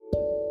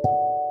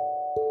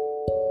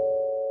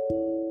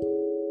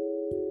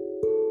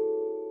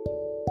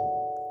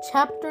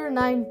Chapter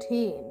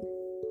 19.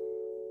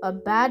 A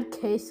Bad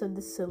Case of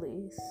the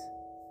Sillies.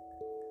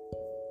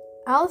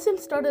 Allison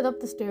started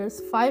up the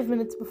stairs 5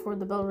 minutes before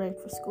the bell rang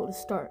for school to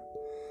start.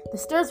 The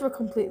stairs were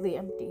completely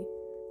empty.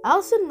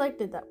 Allison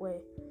liked it that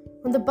way.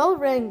 When the bell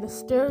rang, the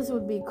stairs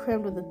would be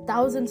crammed with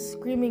 1,000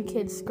 screaming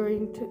kids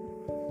scurrying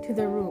to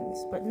their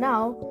rooms, but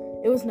now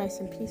it was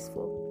nice and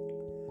peaceful.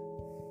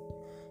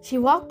 She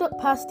walked up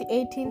past the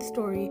 18th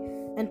story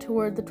and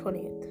toward the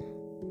 20th.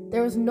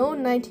 There was no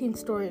 19th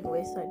story in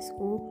Wayside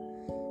School.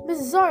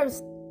 Miss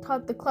Zars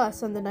taught the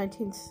class on the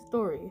 19th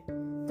story.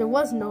 There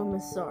was no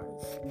Miss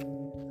Zars.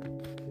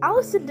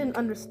 Allison didn't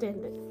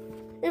understand it.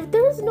 If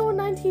there was no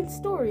 19th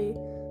story,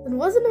 then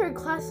wasn't her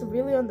class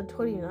really on the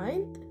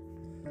 29th?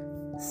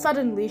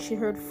 Suddenly, she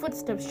heard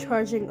footsteps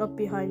charging up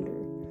behind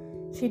her.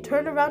 She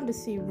turned around to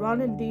see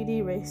Ron and Dee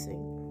Dee racing.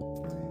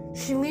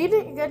 She leaned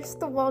against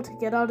the wall to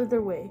get out of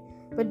their way,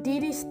 but Dee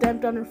Dee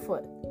stamped on her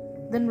foot.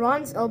 Then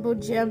Ron's elbow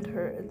jammed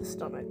her in the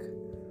stomach.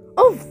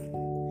 "Oof!"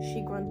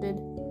 she grunted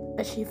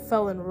as she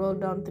fell and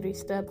rolled down 3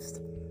 steps.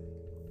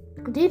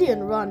 Dee Dee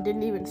and Ron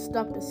didn't even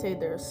stop to say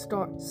they're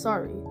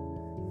sorry.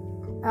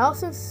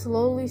 Allison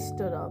slowly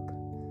stood up.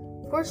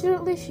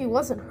 Fortunately, she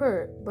wasn't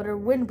hurt, but her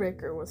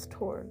windbreaker was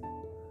torn.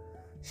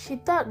 She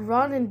thought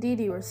Ron and Dee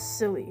Dee were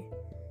silly.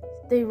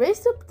 They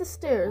raced up the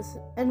stairs,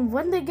 and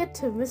when they get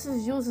to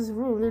Mrs. Jules'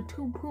 room, they're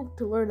too pooped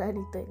to learn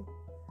anything.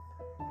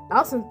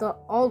 Allison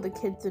thought all the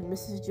kids in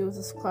Mrs.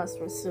 Jules' class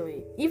were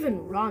silly,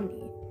 even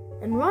Rondi,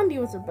 and Rondi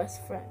was her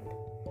best friend.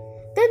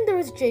 Then there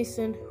was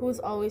Jason, who was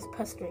always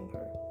pestering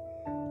her.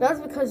 That was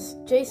because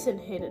Jason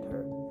hated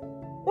her,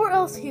 or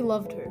else he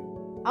loved her.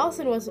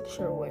 Allison wasn't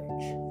sure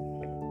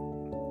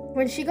which.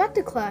 When she got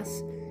to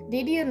class,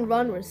 Dee Dee and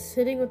Ron were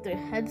sitting with their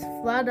heads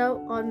flat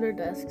out on their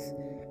desks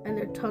and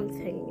their tongues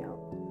hanging out.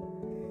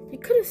 "You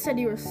could have said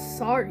you were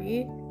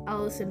sorry,"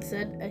 Allison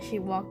said as she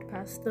walked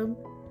past them.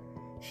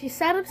 She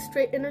sat up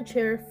straight in her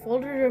chair,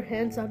 folded her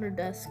hands on her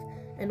desk,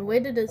 and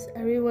waited as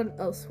everyone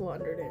else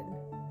wandered in.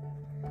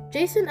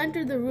 Jason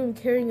entered the room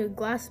carrying a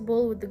glass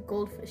bowl with the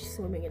goldfish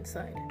swimming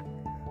inside.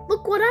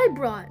 "Look what I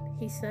brought,"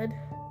 he said.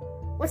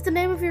 "What's the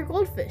name of your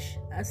goldfish?"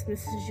 asked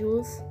Mrs.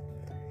 Jules.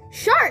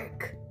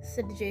 "Shark,"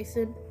 said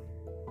Jason.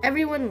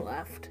 Everyone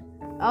laughed.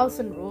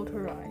 Allison rolled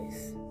her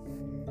eyes.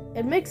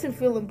 "It makes him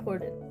feel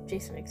important,"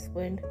 Jason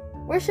explained.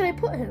 "Where should I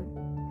put him?"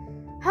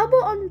 "How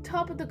about on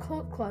top of the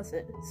coat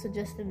closet?"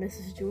 suggested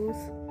Mrs.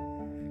 Jules.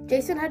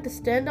 Jason had to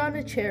stand on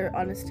a chair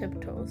on his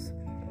tiptoes.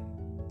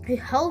 He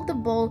held the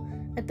bowl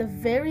at the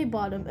very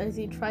bottom as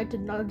he tried to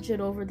nudge it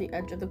over the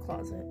edge of the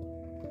closet.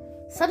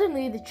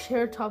 Suddenly, the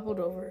chair toppled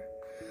over.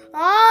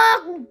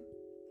 "Ah!"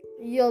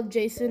 yelled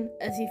Jason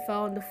as he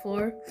fell on the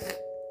floor.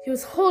 He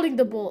was holding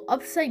the bowl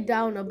upside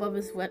down above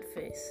his wet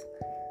face.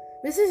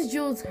 Mrs.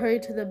 Jules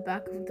hurried to the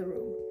back of the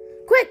room.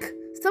 "Quick!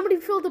 Somebody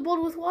fill the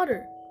bowl with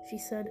water," she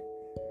said.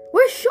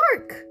 "Where's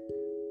Shark?"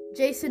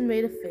 Jason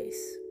made a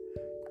face.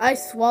 "I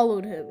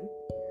swallowed him."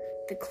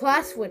 The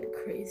class went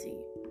crazy.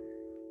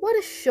 What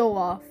a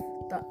show-off,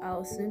 thought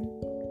Allison.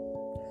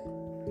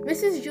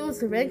 Mrs.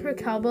 Jules rang her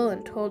cowbell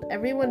and told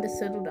everyone to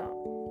settle down.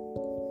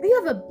 "We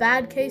have a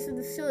bad case of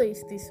the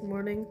sillies this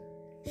morning,"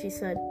 she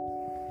said.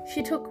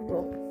 She took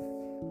roll.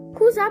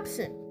 "Who's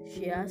absent?"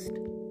 she asked.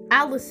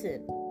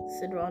 "Allison,"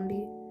 said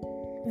Rondi.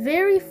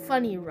 "Very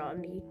funny,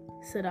 Rondi,"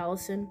 said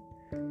Allison.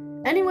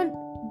 "Anyone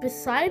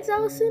besides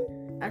Allison?"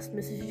 asked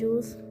Mrs.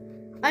 Jules.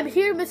 "I'm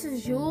here,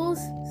 Mrs. Jules,"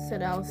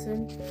 said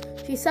Allison.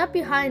 She sat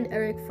behind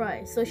Eric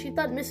Fry, so she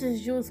thought Mrs.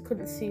 Jules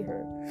couldn't see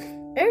her.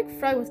 Eric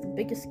Fry was the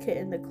biggest kid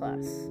in the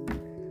class.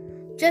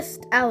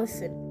 "Just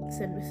Allison,"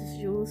 said Mrs.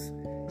 Jules.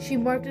 She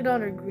marked it on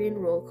her green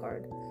roll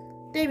card.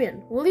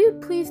 "Damien, will you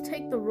please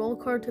take the roll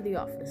card to the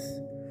office?"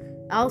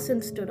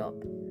 Allison stood up.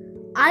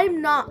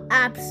 "I'm not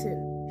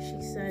absent," she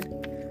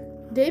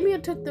said.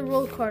 Damien took the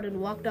roll card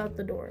and walked out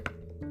the door.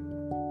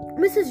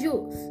 "Mrs.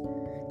 Jules,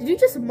 did you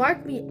just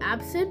mark me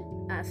absent?"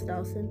 asked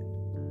Allison.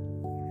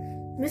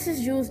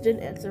 Mrs. Jules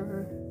didn't answer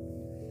her.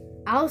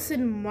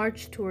 Allison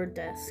marched to her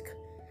desk.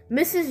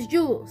 "Mrs.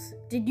 Jules,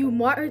 did you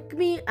mark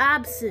me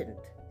absent?"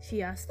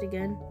 she asked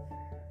again.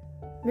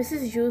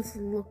 Mrs. Jules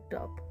looked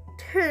up.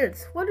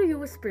 "Terrence, what are you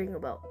whispering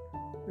about?"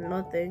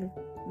 "Nothing,"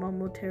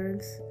 mumbled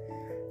Terrence.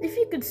 "If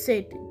you could say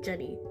it to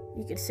Jenny,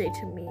 you could say it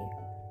to me,"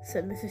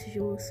 said Mrs.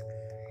 Jules.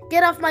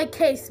 "Get off my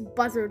case,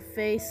 buzzard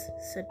face,"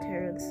 said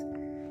Terrence.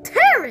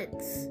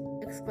 "Terrence!"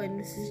 exclaimed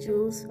Mrs.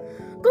 Jules.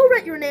 "Go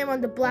write your name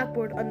on the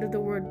blackboard under the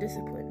word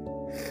discipline."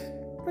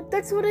 "But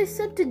that's what I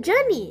said to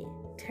Jenny,"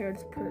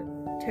 Terrence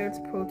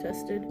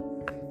protested.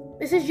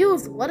 "Mrs.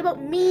 Jules, what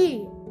about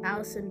me?"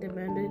 Allison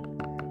demanded.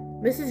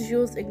 Mrs.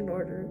 Jules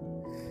ignored her.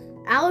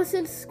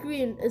 Allison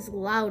screamed as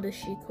loud as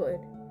she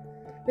could.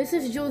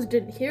 Mrs. Jules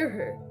didn't hear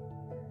her.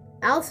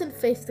 Allison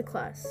faced the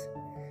class.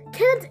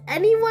 "Can't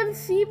anyone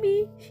see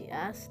me?" she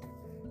asked.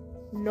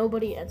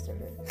 Nobody answered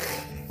her.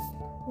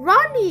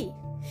 "Ronnie!"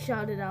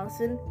 shouted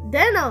Allison.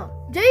 "Dana!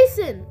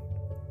 Jason!"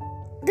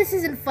 "This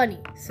isn't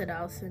funny," said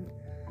Allison.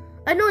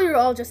 "I know you're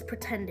all just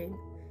pretending."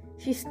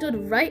 She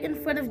stood right in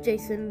front of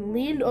Jason,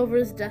 leaned over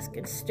his desk,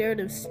 and stared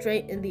him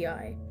straight in the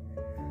eye.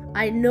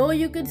 I know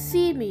you could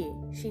see me,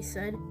 she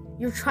said.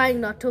 You're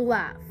trying not to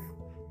laugh.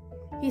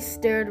 He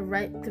stared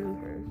right through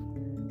her.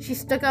 She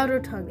stuck out her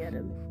tongue at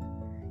him.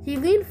 He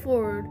leaned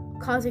forward,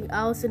 causing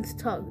Allison's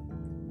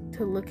tongue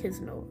to lick his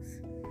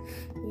nose.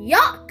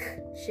 Yuck!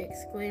 She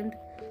exclaimed,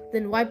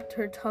 then wiped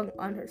her tongue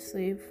on her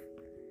sleeve.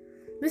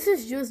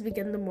 Mrs. Jules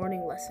began the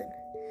morning lesson.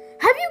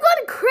 Have you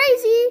gone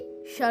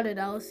crazy? Shouted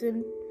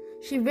Allison.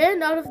 She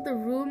ran out of the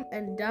room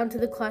and down to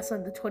the class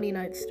on the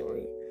 29th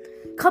story.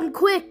 Come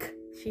quick,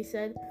 she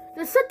said.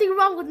 There's something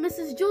wrong with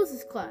Mrs.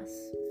 Jules'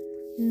 class.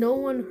 No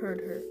one heard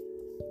her.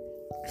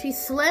 She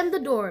slammed the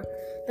door,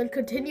 then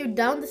continued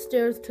down the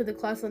stairs to the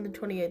class on the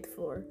 28th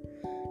floor.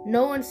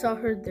 No one saw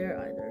her there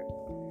either.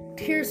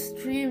 Tears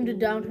streamed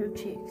down her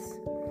cheeks.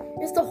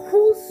 Is the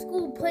whole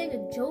school playing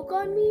a joke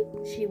on me?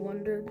 She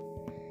wondered.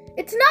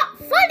 It's not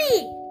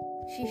funny!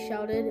 She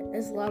shouted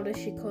as loud as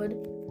she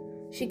could.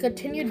 She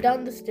continued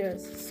down the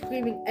stairs,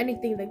 screaming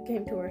anything that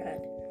came to her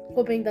head,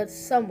 hoping that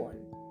someone,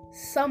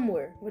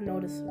 somewhere, would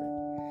notice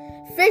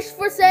her. Fish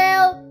for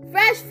sale!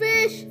 Fresh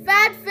fish!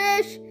 Fat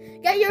fish!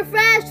 Get your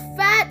fresh,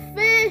 fat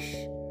fish!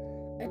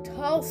 A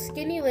tall,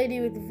 skinny lady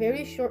with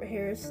very short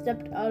hair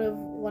stepped out of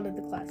one of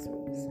the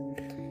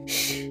classrooms.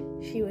 Shh,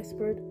 she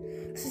whispered.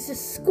 This is a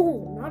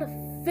school, not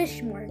a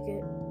fish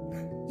market.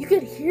 You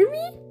can hear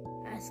me?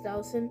 Asked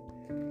Allison.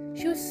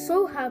 She was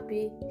so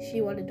happy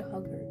she wanted to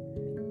hug her.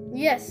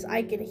 Yes,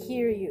 I can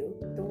hear you,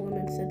 the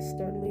woman said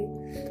sternly.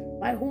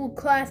 My whole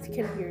class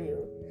can hear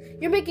you.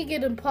 You're making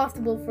it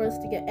impossible for us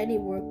to get any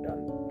work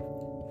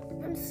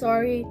done. I'm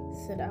sorry,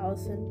 said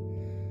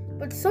Allison,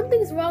 but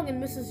something's wrong in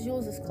Mrs.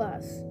 Jules'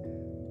 class.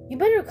 You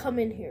better come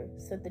in here,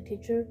 said the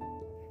teacher.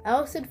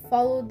 Allison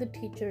followed the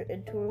teacher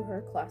into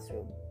her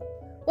classroom.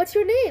 What's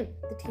your name?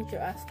 The teacher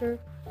asked her.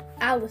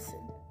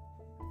 Allison.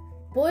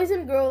 Boys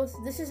and girls,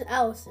 this is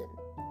Allison,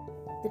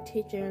 the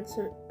teacher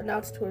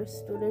announced to her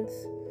students.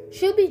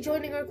 She'll be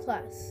joining our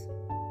class.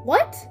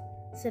 What?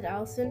 Said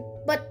Allison.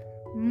 But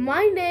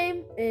my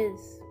name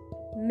is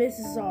Miss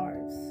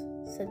Zars,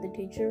 said the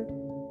teacher.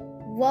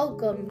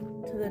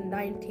 Welcome to the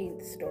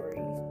 19th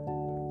story.